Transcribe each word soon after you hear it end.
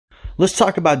Let's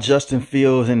talk about Justin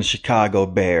Fields and the Chicago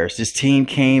Bears. This team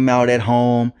came out at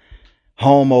home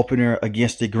opener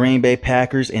against the Green Bay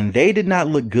Packers, and they did not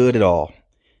look good at all.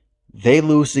 They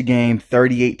lose the game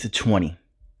 38-20.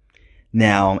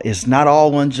 Now, it's not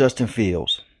all on Justin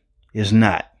Fields. It's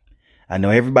not. I know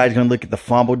everybody's going to look at the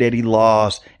fumble that he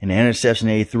lost and the interception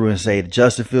that he threw and say that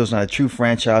Justin Fields is not a true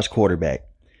franchise quarterback.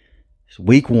 It's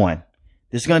week one.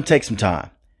 This is going to take some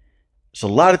time. There's a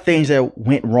lot of things that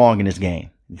went wrong in this game.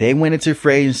 They went into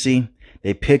free agency.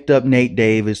 They picked up Nate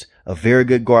Davis, a very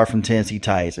good guard from Tennessee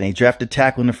Titans, and they drafted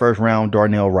tackle in the first round,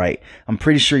 Darnell Wright. I'm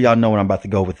pretty sure y'all know where I'm about to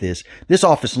go with this. This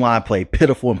offensive line played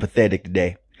pitiful and pathetic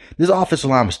today. This offensive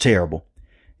line was terrible.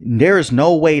 There is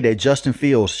no way that Justin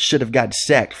Fields should have got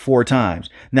sacked 4 times.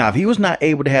 Now, if he was not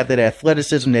able to have that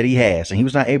athleticism that he has, and he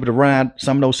was not able to run out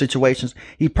some of those situations,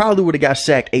 he probably would have got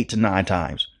sacked 8 to 9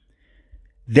 times.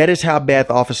 That is how bad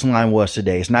the offensive line was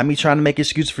today. It's not me trying to make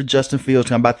excuses for Justin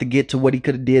Fields. I'm about to get to what he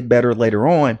could have did better later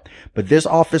on. But this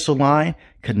offensive line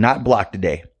could not block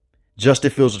today. Justin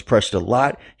Fields was pressured a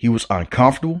lot. He was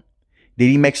uncomfortable. Did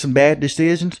he make some bad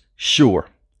decisions? Sure.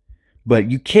 But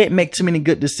you can't make too many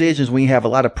good decisions when you have a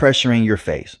lot of pressure in your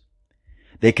face.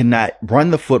 They cannot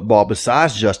run the football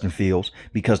besides Justin Fields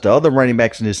because the other running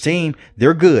backs in this team,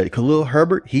 they're good. Khalil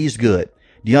Herbert, he's good.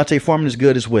 Deontay Foreman is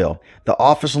good as well. The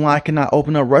offensive line cannot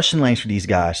open up rushing lanes for these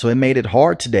guys, so it made it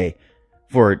hard today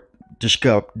for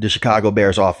the Chicago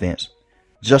Bears offense.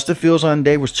 Justin Fields on the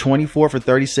day was 24 for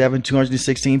 37,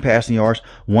 216 passing yards,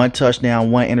 1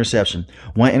 touchdown, 1 interception.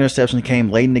 1 interception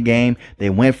came late in the game. They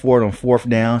went for it on 4th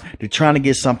down. They're trying to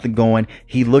get something going.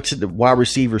 He looks at the wide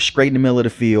receiver straight in the middle of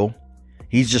the field.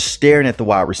 He's just staring at the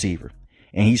wide receiver,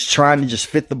 and he's trying to just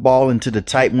fit the ball into the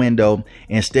tight window.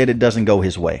 Instead, it doesn't go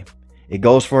his way. It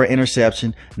goes for an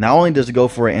interception. Not only does it go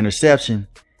for an interception,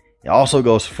 it also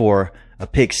goes for a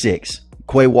pick 6.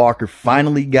 Quay Walker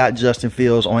finally got Justin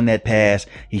Fields on that pass.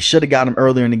 He should have got him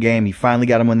earlier in the game. He finally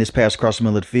got him on this pass across the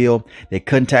middle of the field. They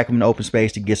couldn't tackle him in open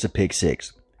space. He gets a pick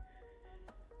 6.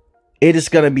 It is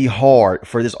going to be hard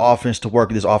for this offense to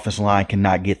work. This offensive line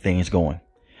cannot get things going.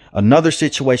 Another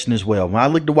situation as well. When I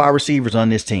look at the wide receivers on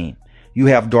this team, you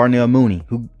have Darnell Mooney,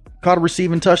 who caught a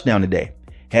receiving touchdown today.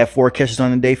 Had 4 catches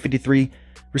on the day, 53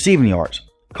 receiving yards.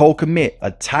 Cole Kmet,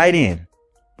 a tight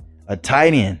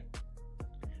end,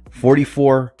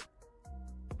 44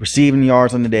 receiving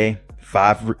yards on the day,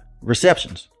 5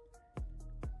 receptions.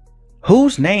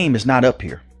 Whose name is not up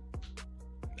here?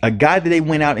 A guy that they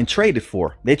went out and traded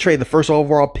for. They traded the first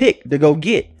overall pick to go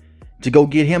get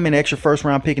him an extra first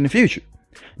round pick in the future.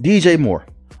 DJ Moore,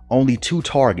 only 2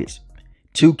 targets,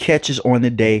 2 catches on the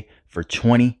day for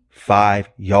 25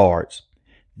 yards.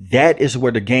 That is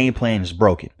where the game plan is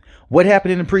broken. What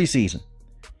happened in the preseason?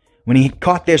 When he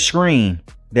caught that screen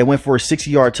that went for a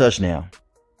 60-yard touchdown.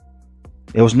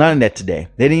 There was none of that today.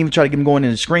 They didn't even try to get him going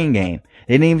in the screen game.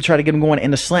 They didn't even try to get him going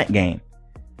in the slant game.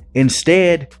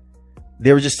 Instead,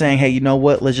 they were just saying, hey, you know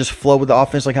what? Let's just flow with the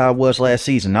offense like how it was last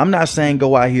season. I'm not saying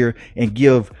go out here and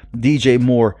give DJ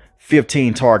Moore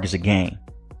 15 targets a game.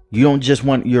 You don't just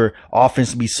want your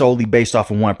offense to be solely based off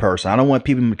of one person. I don't want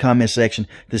people in the comment section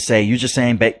to say you're just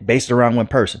saying based around one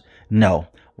person. No,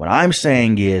 what I'm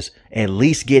saying is at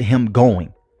least get him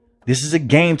going. This is a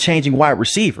game-changing wide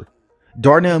receiver.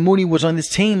 Darnell Mooney was on this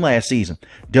team last season.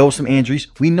 Dealt with some injuries.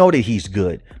 We know that he's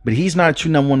good, but he's not a true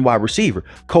number 1 wide receiver.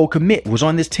 Cole Kmet was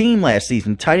on this team last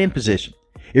season, tight end position.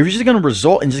 If you're just going to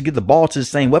result and just get the ball to the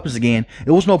same weapons again,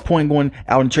 there was no point going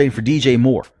out and trading for DJ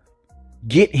Moore.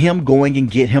 Get him going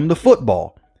and get him the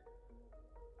football.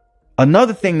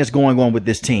 Another thing that's going on with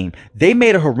this team, they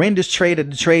made a horrendous trade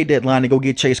at the trade deadline to go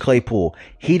get Chase Claypool.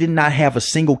 He did not have a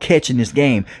single catch in this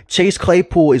game. Chase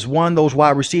Claypool is one of those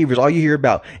wide receivers. All you hear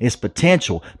about is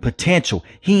potential.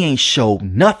 He ain't showed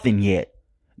nothing yet,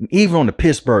 even on the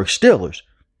Pittsburgh Steelers.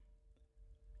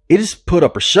 It is put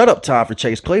up or shut up time for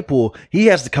Chase Claypool. He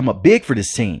has to come up big for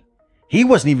this team. He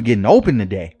wasn't even getting open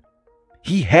today.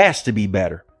 He has to be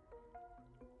better.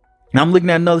 Now I'm looking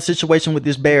at another situation with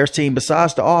this Bears team.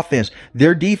 Besides the offense,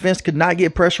 their defense could not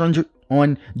get pressure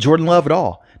on Jordan Love at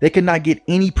all. They could not get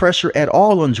any pressure at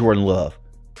all on Jordan Love.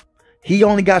 He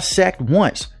only got sacked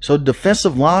once. So the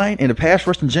defensive line and the pass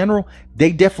rush in general,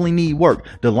 they definitely need work.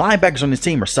 The linebackers on this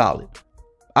team are solid.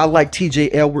 I like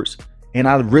TJ Edwards and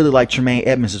I really like Tremaine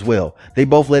Edmonds as well. They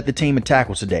both led the team in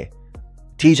tackles today.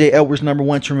 TJ Edwards number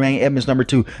 1, Tremaine Edmonds number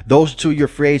 2. Those are 2 of your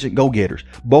free agent go-getters.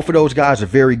 Both of those guys are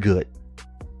very good.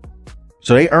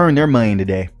 So they earned their money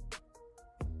today.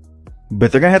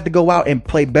 But they're going to have to go out and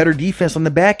play better defense on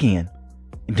the back end.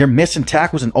 They're missing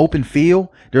tackles in open field.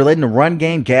 They're letting the run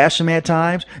game gash them at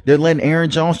times. They're letting Aaron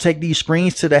Jones take these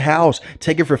screens to the house,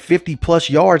 take it for 50 plus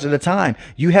yards at a time.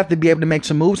 You have to be able to make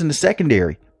some moves in the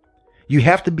secondary. You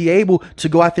have to be able to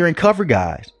go out there and cover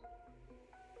guys.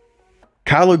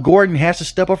 Kyler Gordon has to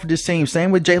step up for this team.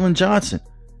 Same with Jalen Johnson.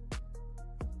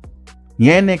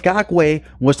 Yannick Ngakoue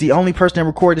was the only person that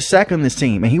recorded a sack on this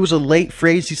team, and he was a late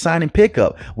free agency signing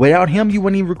pickup. Without him, you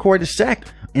wouldn't even record a sack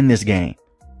in this game.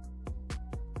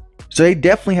 So they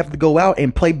definitely have to go out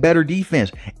and play better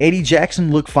defense. Eddie Jackson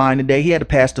looked fine today. He had a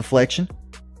pass deflection.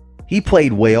 He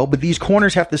played well, but these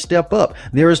corners have to step up.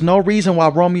 There is no reason why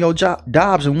Romeo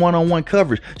Doubs in one-on-one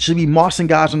coverage should be mossing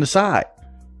guys on the side.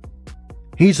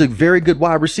 He's a very good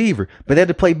wide receiver, but they had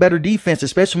to play better defense,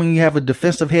 especially when you have a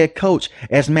defensive head coach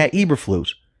as Matt Eberflus.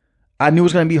 I knew it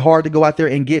was going to be hard to go out there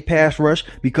and get pass rush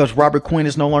because Robert Quinn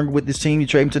is no longer with this team. You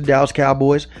trade him to the Dallas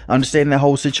Cowboys. I understand that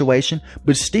whole situation,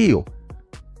 but still,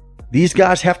 these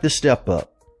guys have to step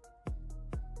up.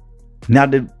 Now,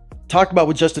 to talk about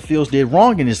what Justin Fields did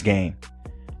wrong in this game.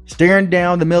 Staring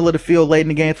down the middle of the field late in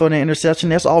the game, throwing an interception,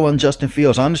 that's all on Justin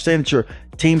Fields. I understand that your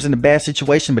team's in a bad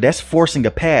situation, but that's forcing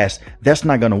a pass. That's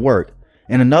not going to work.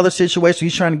 In another situation,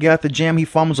 he's trying to get out the jam, he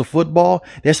fumbles a football.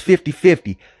 That's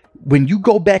 50-50. When you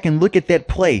go back and look at that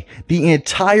play, the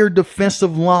entire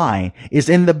defensive line is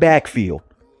in the backfield.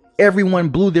 Everyone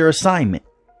blew their assignment.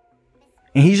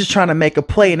 And he's just trying to make a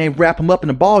play, and they wrap him up and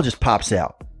the ball just pops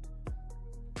out.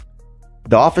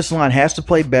 The offensive line has to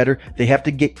play better. They have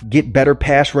to get better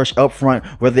pass rush up front,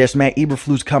 whether that's Matt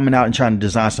Eberflus coming out and trying to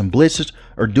design some blitzes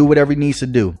or do whatever he needs to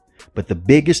do. But the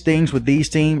biggest things with these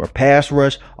teams are pass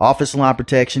rush, offensive line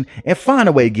protection, and find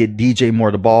a way to get DJ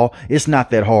Moore the ball. It's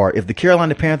not that hard. If the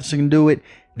Carolina Panthers can do it,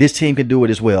 this team can do it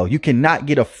as well. You cannot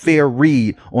get a fair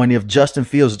read on if Justin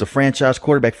Fields is the franchise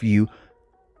quarterback for you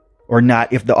or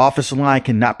not if the offensive line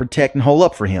cannot protect and hold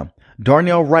up for him.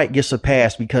 Darnell Wright gets a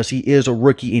pass because he is a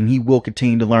rookie and he will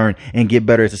continue to learn and get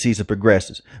better as the season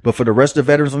progresses. But for the rest of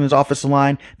the veterans on his offensive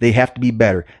line, they have to be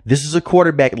better. This is a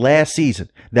quarterback last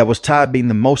season that was tied being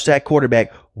the most sacked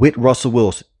quarterback with Russell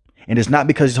Wilson. And it's not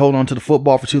because he's holding on to the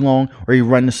football for too long or he's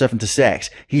running himself into sacks.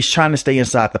 He's trying to stay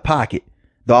inside the pocket.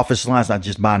 The offensive line's not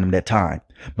just buying him that time.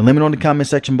 But let me know in the comment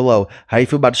section below how you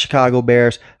feel about the Chicago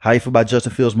Bears, how you feel about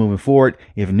Justin Fields moving forward.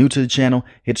 If you're new to the channel,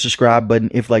 hit the subscribe button.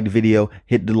 If you like the video,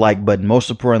 hit the like button. Most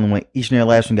importantly, each and every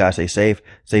last one, guys, stay safe,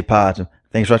 stay positive.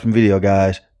 Thanks for watching the video,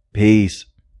 guys. Peace.